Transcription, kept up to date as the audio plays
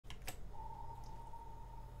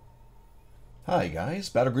Hi guys,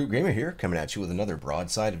 Battle Group Gamer here, coming at you with another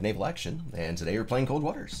broadside of naval action, and today we're playing Cold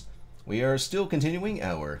Waters. We are still continuing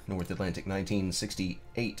our North Atlantic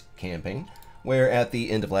 1968 campaign, where at the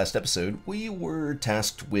end of last episode, we were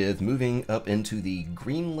tasked with moving up into the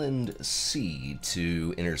Greenland Sea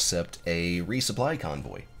to intercept a resupply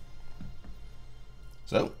convoy.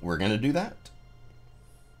 So, we're going to do that.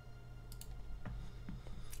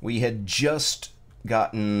 We had just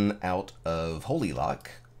gotten out of Holy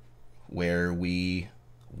Lock, where we...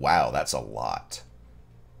 Wow, that's a lot.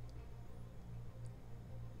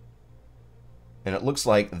 And it looks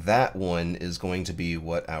like that one is going to be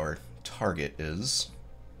what our target is.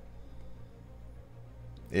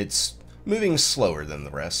 It's moving slower than the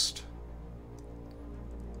rest.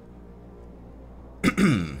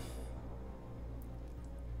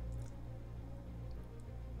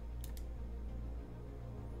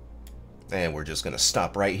 And we're just going to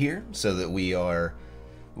stop right here so that we are...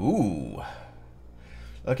 Ooh.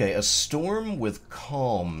 Okay, a storm with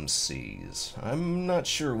calm seas. I'm not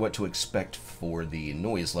sure what to expect for the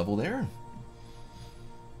noise level there.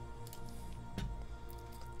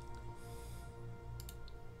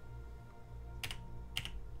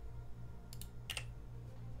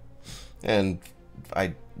 And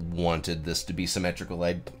I wanted this to be symmetrical.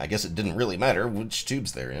 I guess it didn't really matter which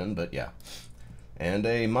tubes they're in, but yeah. And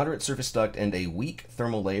a moderate surface duct and a weak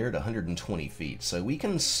thermal layer at 120 feet. So we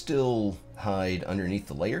can still hide underneath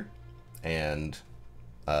the layer and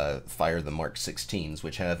fire the Mark 16s,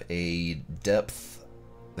 which have a depth,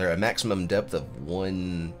 they're a maximum depth of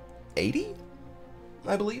 180,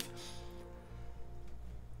 I believe.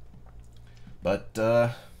 But,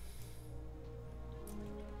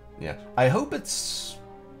 yeah, I hope it's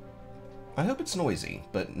noisy,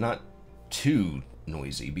 but not too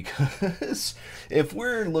noisy, because if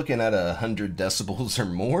we're looking at 100 decibels or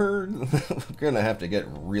more, we're gonna have to get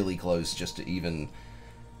really close just to even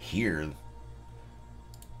hear.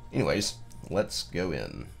 Anyways, let's go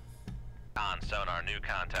in. On sonar, new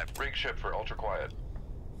contact. Rig ship for ultra quiet.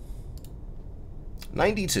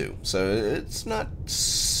 92, so it's not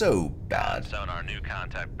so bad. On sonar, new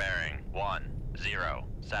contact. Bearing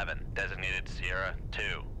 107. Designated Sierra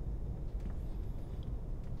 2.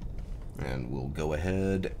 And we'll go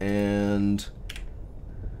ahead and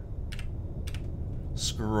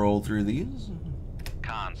scroll through these.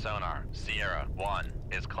 Con sonar, Sierra 1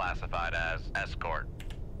 is classified as escort.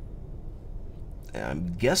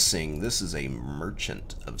 I'm guessing this is a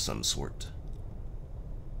merchant of some sort.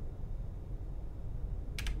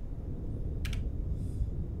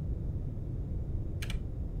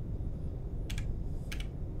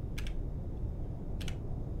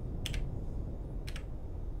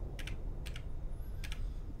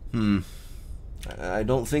 I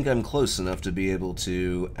don't think I'm close enough to be able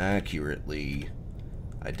to accurately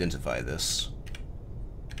identify this.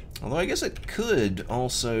 Although I guess it could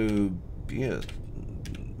also be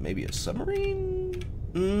maybe a submarine?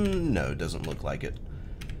 No, it doesn't look like it.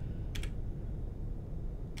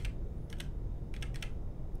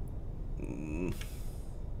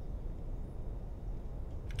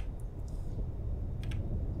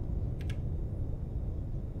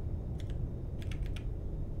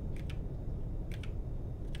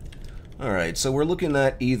 Alright, so we're looking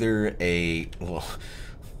at either an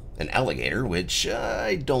alligator, which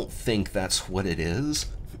I don't think that's what it is,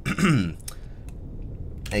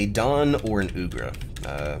 a Don or an Ugra.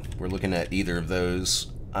 We're looking at either of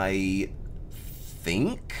those. I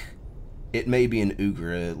think it may be an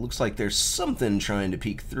Ugra. It looks like there's something trying to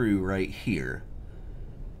peek through right here.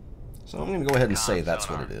 So I'm going to go ahead and say that's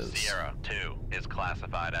what it is. Sierra 2 is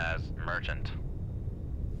classified as merchant.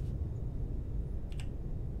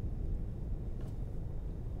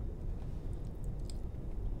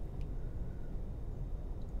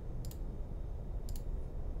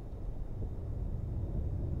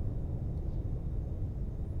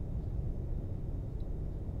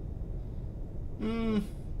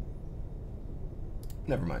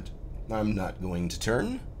 Never mind. I'm not going to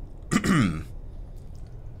turn.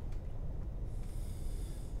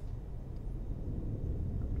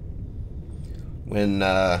 When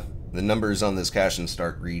the numbers on this cache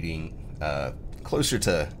start reading closer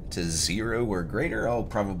to 0 or greater, I'll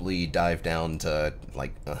probably dive down to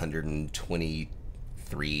like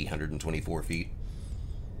 123, 124 feet.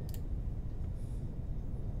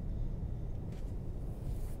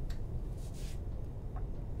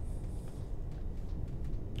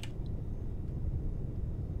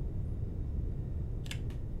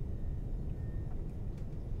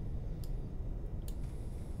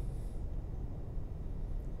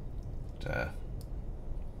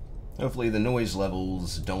 Hopefully the noise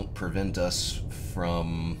levels don't prevent us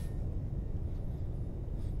from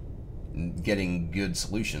getting good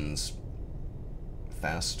solutions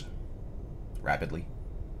fast, rapidly.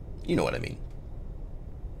 You know what I mean.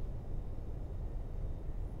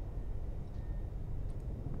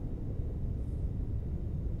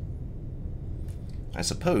 I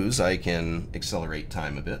suppose I can accelerate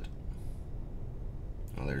time a bit.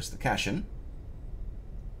 Well, there's the cash-in.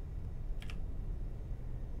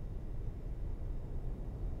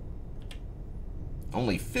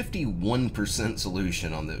 Only 51%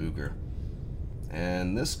 solution on the Uger.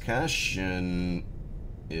 And this cash-in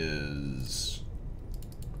is...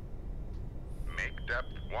 Make depth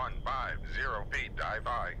 150 feet, dive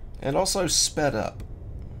by. And also sped up.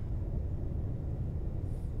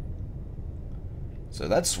 So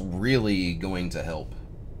that's really going to help.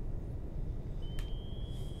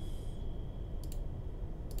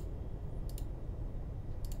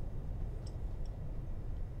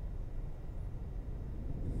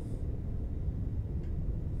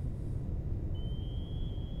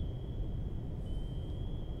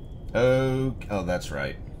 Oh, that's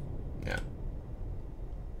right. Yeah.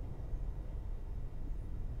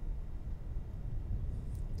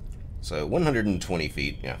 So 120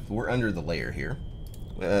 feet. Yeah, we're under the layer here.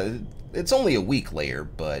 It's only a weak layer,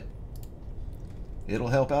 but it'll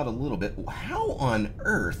help out a little bit. How on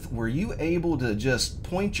earth were you able to just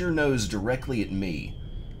point your nose directly at me?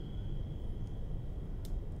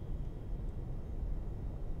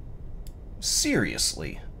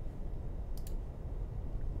 Seriously.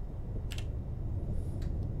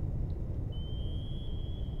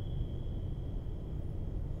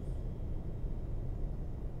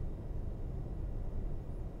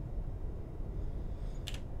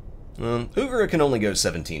 Ugura can only go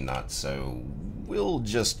 17 knots, so we'll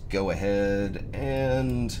just go ahead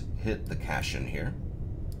and hit the cash-in here.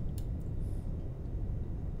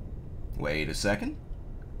 Wait a second.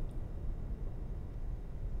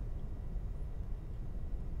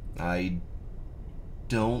 I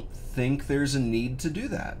don't think there's a need to do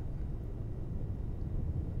that.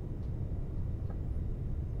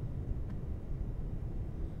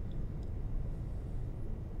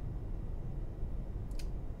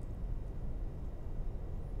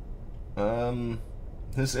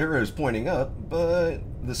 This arrow is pointing up, but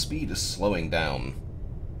the speed is slowing down.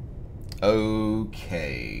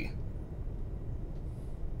 Okay.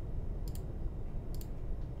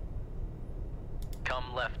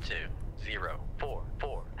 Come left to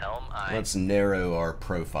 044, helm I. Let's narrow our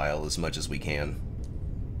profile as much as we can.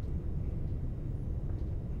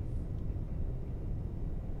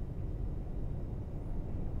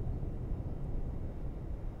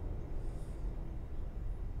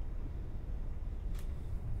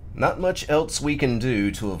 Not much else we can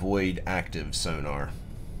do to avoid active sonar.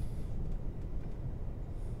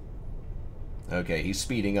 Okay, he's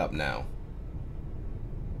speeding up now.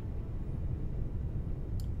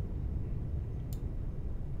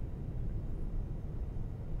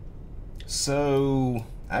 So,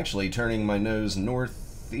 actually turning my nose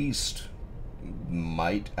northeast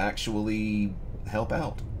might actually help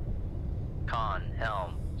out. Con,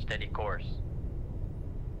 helm, steady course.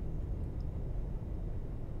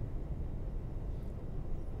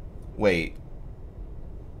 Wait.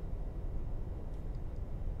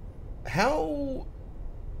 How...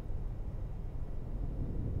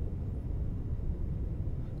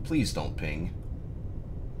 Please don't ping.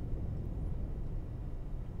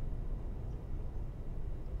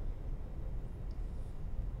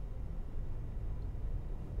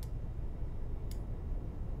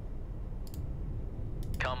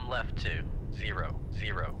 Come left to 000,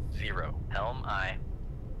 helm I.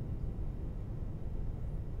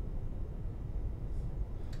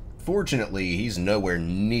 Fortunately, he's nowhere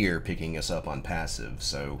near picking us up on passive,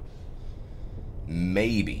 so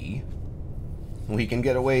maybe we can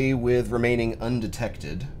get away with remaining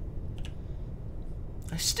undetected.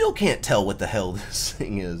 I still can't tell what the hell this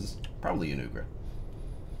thing is. Probably an Ugra.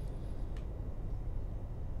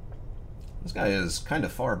 This guy is kind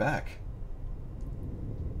of far back.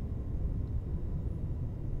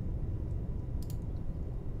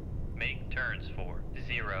 Make turns for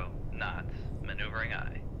 0 knots, maneuvering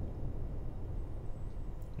I.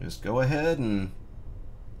 Just go ahead and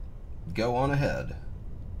go on ahead.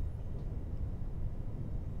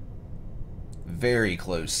 Very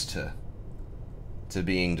close to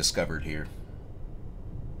being discovered here.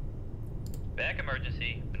 Back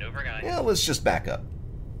emergency, maneuvering I. Yeah, let's just back up.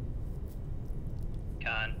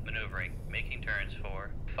 Con, maneuvering, making turns for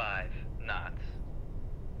 5 knots.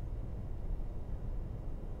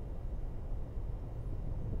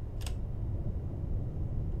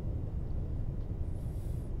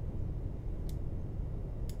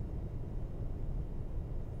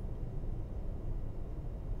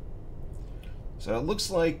 So it looks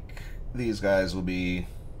like these guys will be...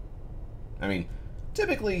 I mean,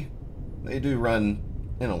 typically they do run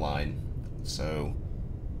in a line. So,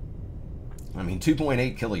 I mean,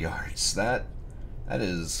 2.8 kiloyards. That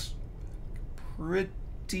is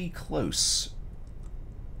pretty close.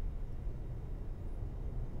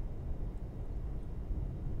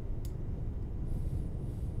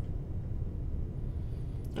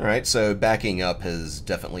 Alright, so backing up has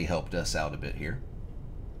definitely helped us out a bit here.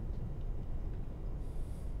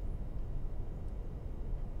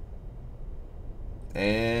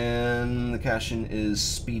 And the Cashin is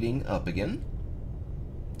speeding up again.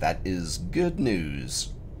 That is good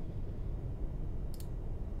news.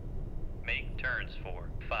 Make turns for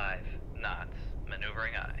 5 knots.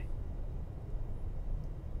 Maneuvering aye.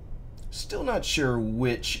 Still not sure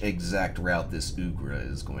which exact route this Ugra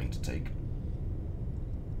is going to take.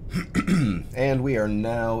 And we are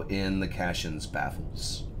now in the Cashin's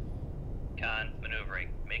baffles. Con maneuvering.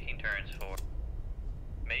 Making turns for.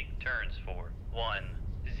 Make turns for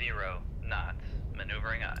 10 knots.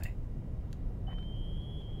 Maneuvering aye.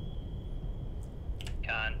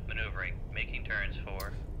 Con maneuvering. Making turns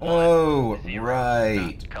for. Oh, 0 right.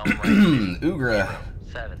 knots. Come right. Ugra.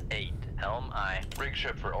 7-8. Helm aye. Rig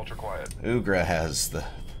ship for ultra quiet. Ugra has the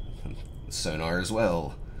sonar as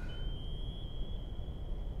well.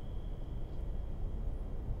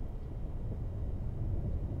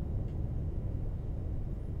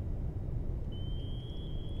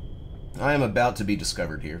 I am about to be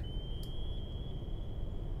discovered here.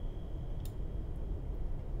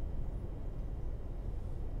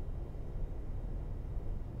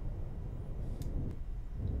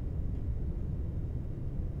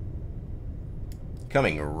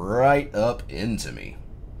 Coming right up into me.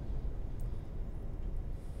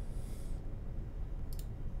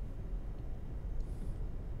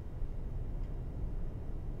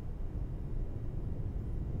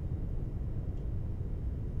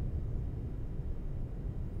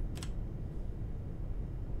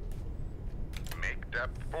 Make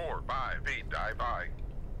depth 4, 5 feet, dive by.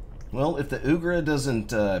 Well, if the Ugra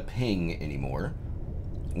doesn't ping anymore,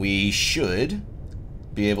 we should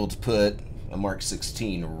be able to put a Mark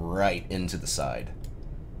 16 right into the side.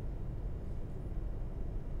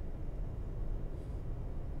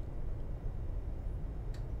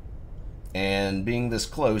 And being this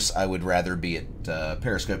close, I would rather be at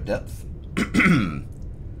periscope depth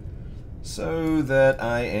so that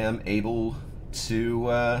I am able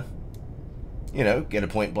to, you know, get a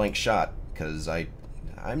point-blank shot, because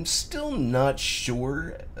I'm still not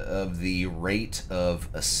sure of the rate of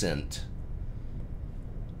ascent.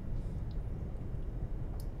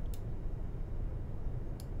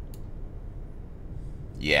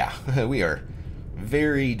 Yeah, we are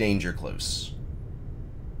very danger close.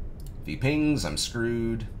 If he pings, I'm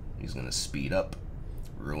screwed. He's gonna speed up,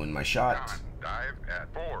 ruin my shot. Con, dive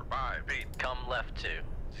at 4, 5 feet. Come left to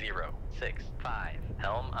 0, 6, 5.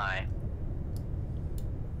 Helm aye.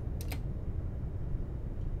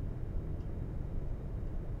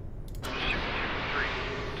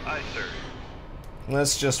 Aye, sir.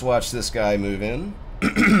 Let's just watch this guy move in.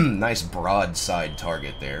 Nice broadside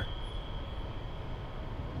target there.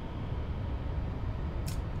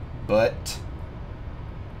 But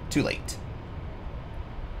too late.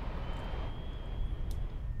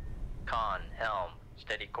 Con, helm,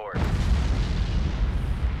 steady course.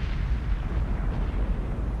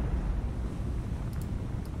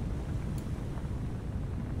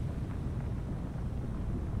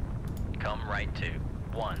 Come right to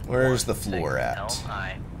 1. Where's 1, the floor 6, at? Helm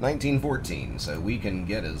aye. 1914, so we can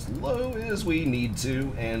get as low as we need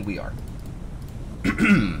to, and we are.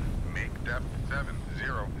 Make depth 7,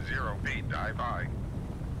 0, 0 feet, dive by.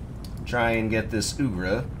 Try and get this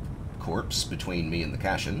Ugra corpse between me and the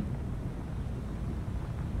Cashin.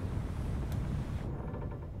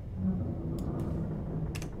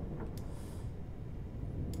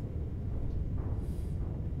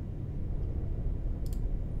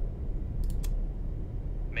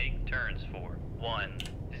 Make turns for 10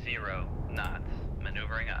 knots.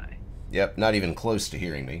 Maneuvering aye. Yep, not even close to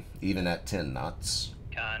hearing me, even at 10 knots.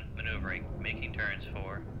 Con, maneuvering, making turns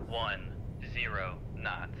for 10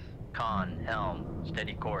 knots. Con, helm,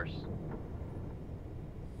 steady course.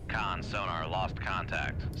 Con, sonar, lost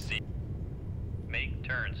contact. See. Make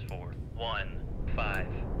turns for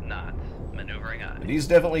 15 knots. Maneuvering aye. But he's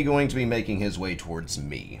definitely going to be making his way towards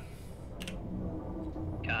me.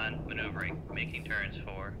 Con, maneuvering, making turns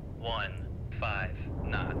for 15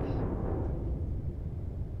 knots.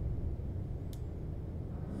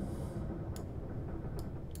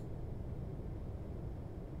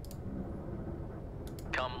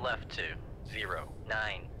 Come left to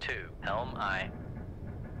 3092. Helm aye.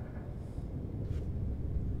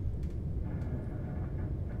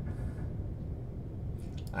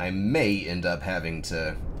 I may end up having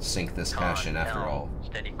to sink this cache in after all.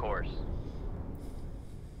 Steady course.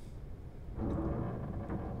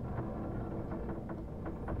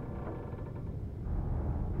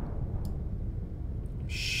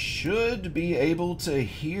 Should be able to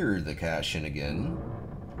hear the cache-in again.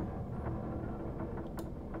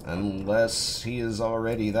 Unless he is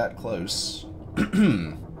already that close.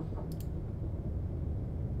 Come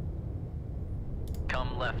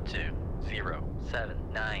left to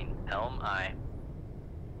 079. Helm aye.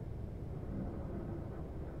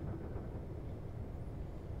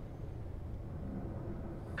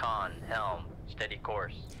 Con, helm, steady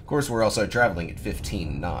course. Of course, we're also traveling at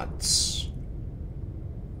 15 knots.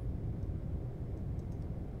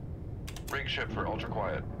 Rig ship for ultra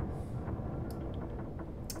quiet.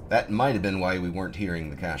 That might have been why we weren't hearing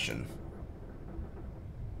the cache-in.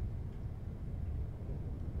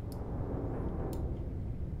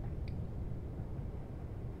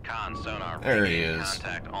 Con sonar. There he regain is.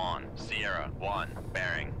 Contact on Sierra 1,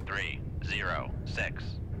 bearing 306.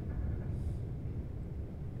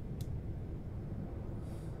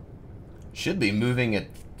 Should be moving at,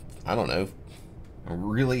 I don't know, a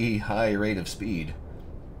really high rate of speed.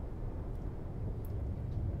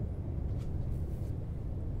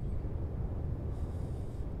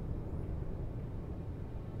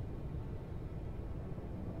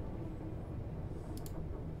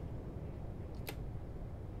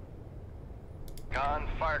 Con,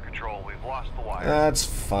 fire control. We've lost the wire. That's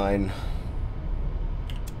fine.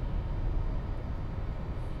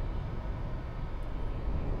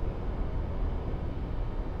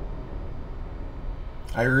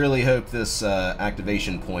 I really hope this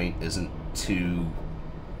activation point isn't too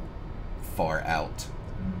far out.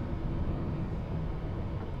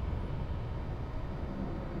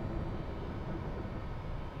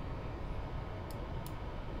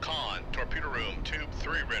 Con, torpedo room, tube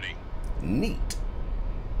 3 ready. Neat.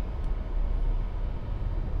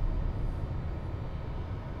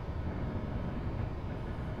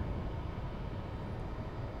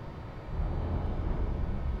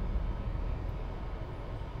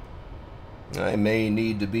 I may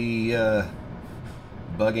need to be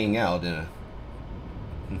bugging out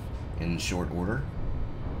in short order.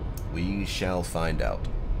 We shall find out.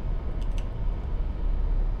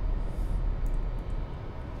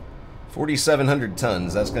 4,700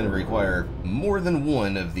 tons. That's going to require more than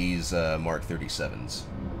one of these Mark 37s.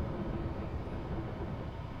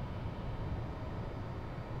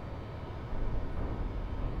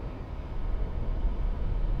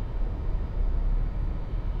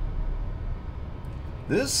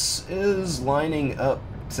 This is lining up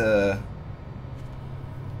to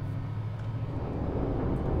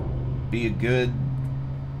be a good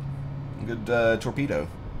torpedo.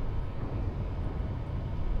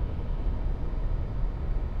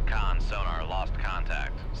 Con sonar lost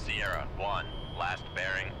contact. Sierra 1, last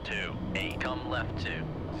bearing 28. Come left to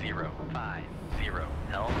 050.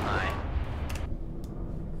 Helm aye.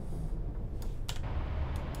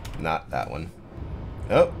 Not that one.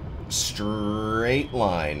 Oh, straight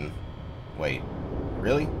line. Wait,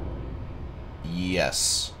 really?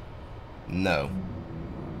 Yes. No.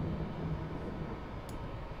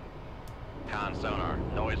 Con sonar,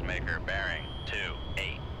 noisemaker bearing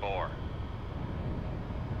 284.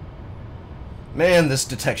 Man, this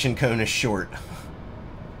detection cone is short.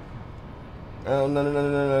 Oh, no, no, no,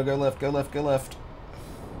 no, no, go left, go left, go left.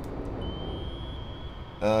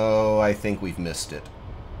 Oh, I think we've missed it.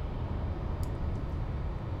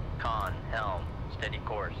 Con, helm, steady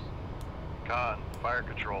course. Con, fire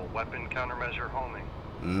control, weapon countermeasure homing.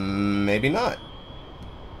 Maybe not.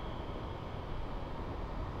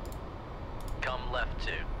 Come left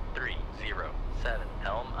to 307.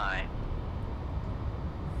 Helm aye.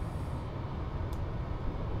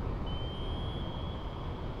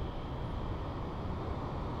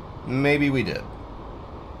 Maybe we did.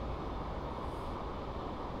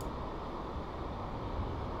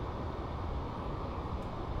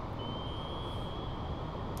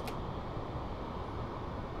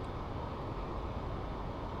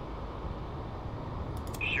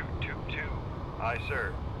 Shoot tube 2. Aye,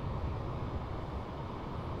 sir.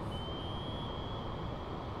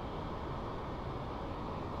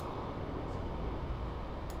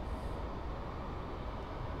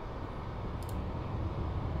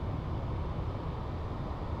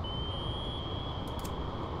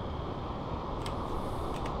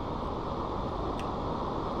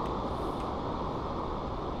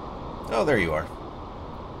 Oh, there you are.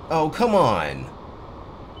 Oh, come on.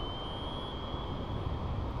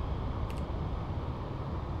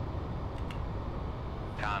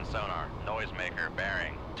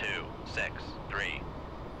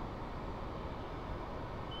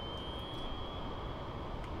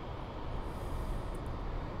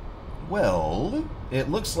 Well, it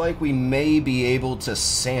looks like we may be able to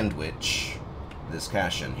sandwich this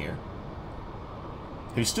Cashin here,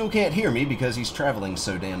 who still can't hear me because he's traveling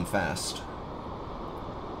so damn fast.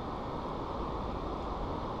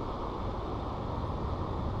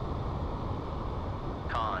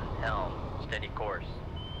 Con, helm, steady course.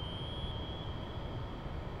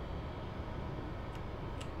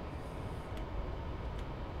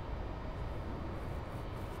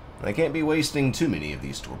 I can't be wasting too many of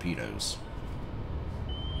these torpedoes.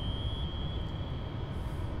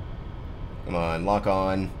 Come on, lock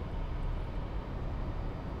on.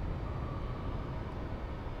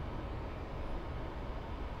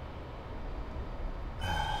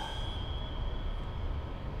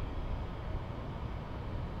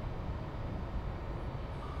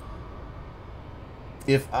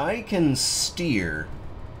 If I can steer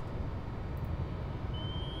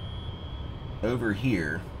over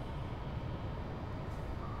here,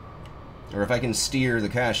 or if I can steer the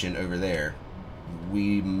Cashin over there,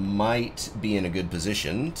 we might be in a good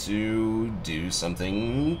position to do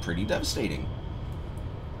something pretty devastating.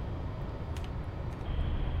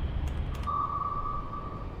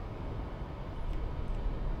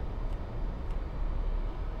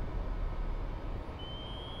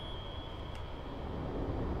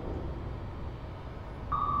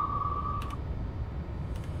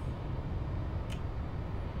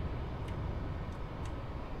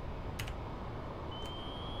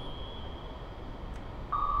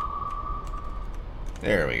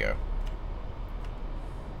 There we go.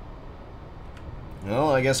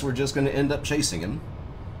 Well, I guess we're just going to end up chasing him.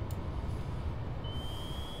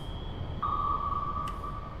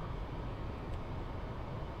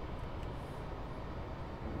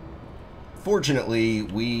 Fortunately,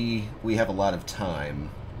 we have a lot of time.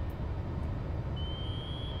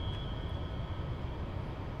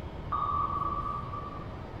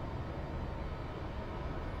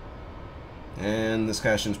 And this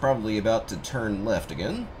Cashin's probably about to turn left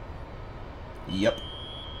again. Yep.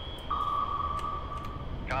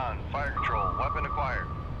 Con, fire control, weapon acquired.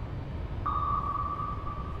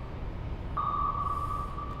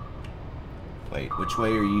 Wait, which way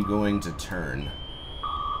are you going to turn?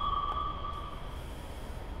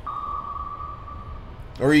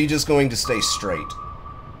 Or are you just going to stay straight?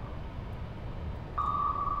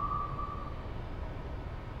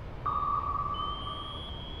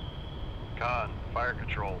 Con, fire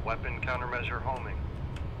control, weapon countermeasure homing.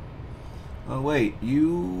 Oh wait,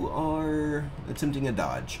 you are attempting a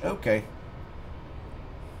dodge. Okay.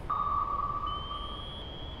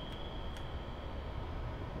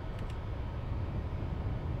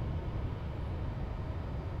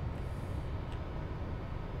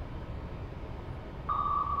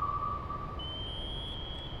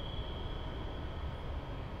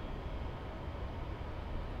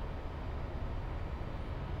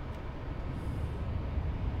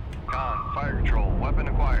 Con, fire control, weapon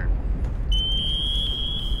acquired.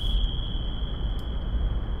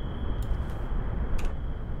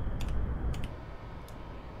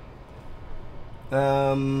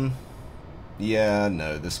 Yeah,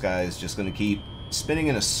 no, this guy is just going to keep spinning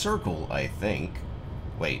in a circle, I think.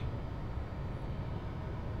 Wait.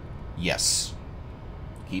 Yes.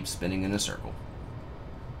 Keep spinning in a circle.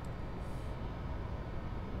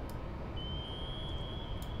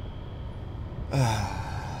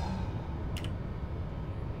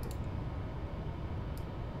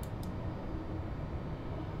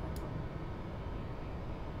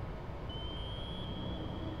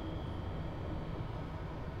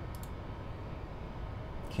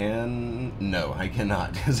 No, I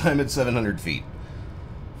cannot, because I'm at 700 feet.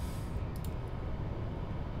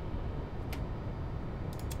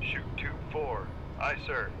 Shoot 2-4. Aye,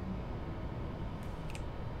 sir.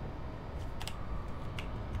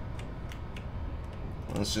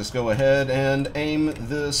 Let's just go ahead and aim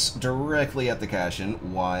this directly at the Cashin,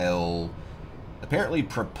 while apparently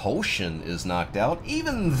propulsion is knocked out,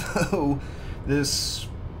 even though this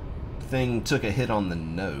thing took a hit on the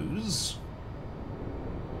nose.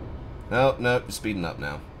 Oh, no, speeding up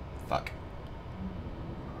now. Fuck.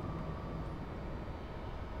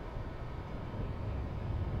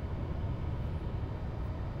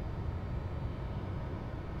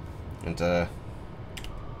 And,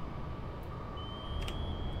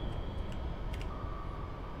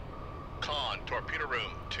 Con, torpedo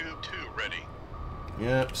room, tube 2 ready.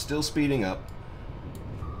 Yep, still speeding up.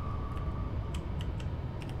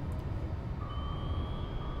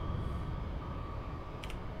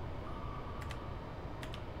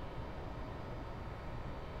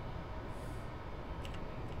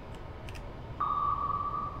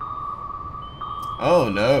 Oh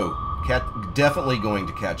no, definitely going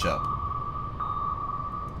to catch up.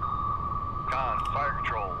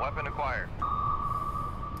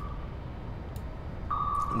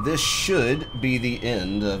 this should be the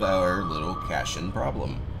end of our little cash-in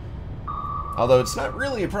problem. Although it's not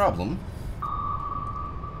really a problem.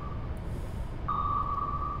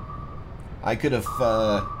 I could have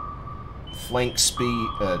flank speed,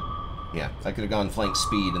 yeah, I could have gone flank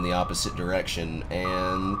speed in the opposite direction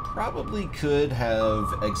and probably could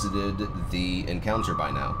have exited the encounter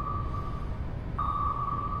by now.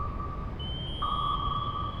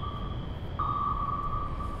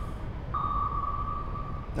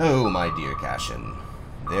 Oh, my dear Cashin,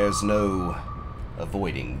 there's no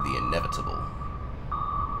avoiding the inevitable.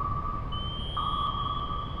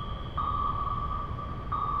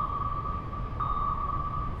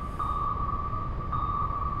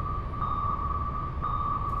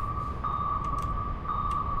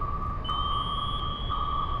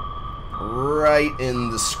 Right in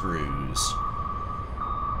the screws.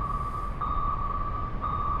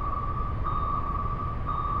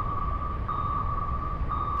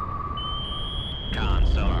 Con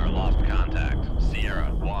sonar lost contact.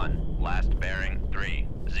 Sierra 1, last bearing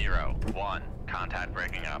 301. Contact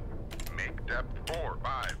breaking up. Make depth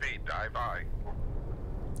 458, dive by.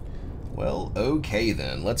 Well, okay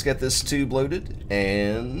then. Let's get this tube loaded,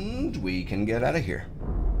 and we can get out of here.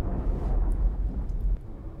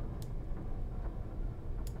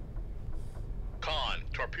 Con,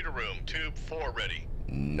 torpedo room, tube 4 ready.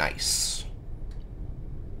 Nice.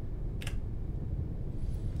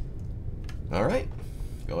 Alright.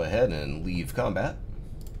 Go ahead and leave combat.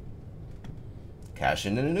 Cash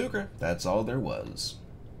in an Anugra. That's all there was.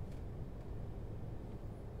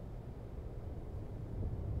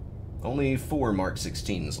 Only 4 Mark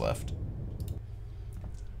 16s left.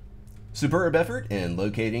 Superb effort in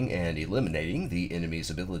locating and eliminating the enemy's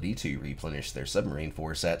ability to replenish their submarine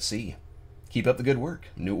force at sea. Keep up the good work.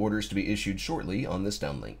 New orders to be issued shortly on this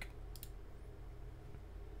downlink.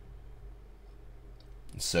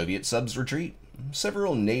 Soviet subs retreat.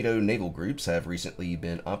 Several NATO naval groups have recently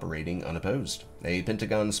been operating unopposed. A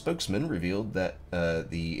Pentagon spokesman revealed that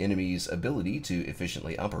the enemy's ability to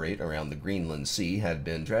efficiently operate around the Greenland Sea had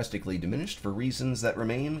been drastically diminished for reasons that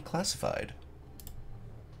remain classified.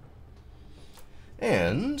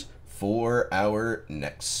 And for our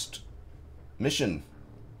next mission,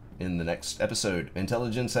 in the next episode,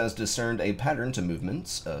 intelligence has discerned a pattern to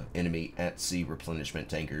movements of enemy at-sea replenishment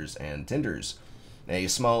tankers and tenders. A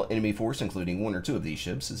small enemy force, including 1 or 2 of these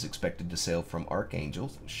ships, is expected to sail from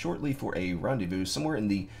Archangel shortly for a rendezvous somewhere in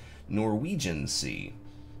the Norwegian Sea.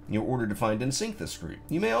 You're ordered to find and sink this group.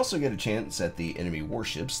 You may also get a chance at the enemy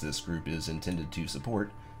warships this group is intended to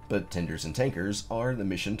support, but tenders and tankers are the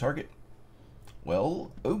mission target.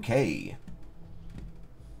 Well, okay.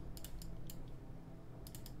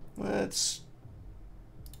 Let's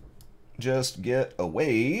just get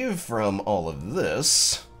away from all of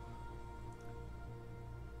this.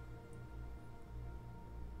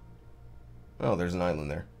 Oh, there's an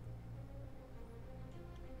island there.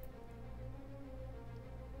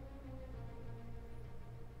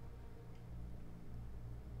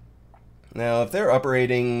 Now, if they're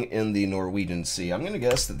operating in the Norwegian Sea, I'm going to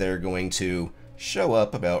guess that they're going to show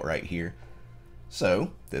up about right here.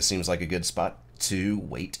 So, this seems like a good spot to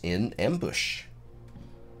wait in ambush.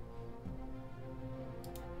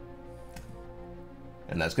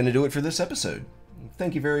 And that's going to do it for this episode.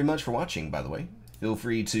 Thank you very much for watching, by the way. Feel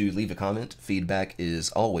free to leave a comment. Feedback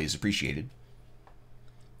is always appreciated.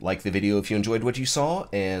 Like the video if you enjoyed what you saw,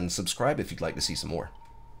 and subscribe if you'd like to see some more.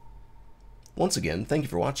 Once again, thank you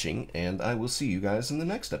for watching, and I will see you guys in the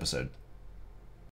next episode.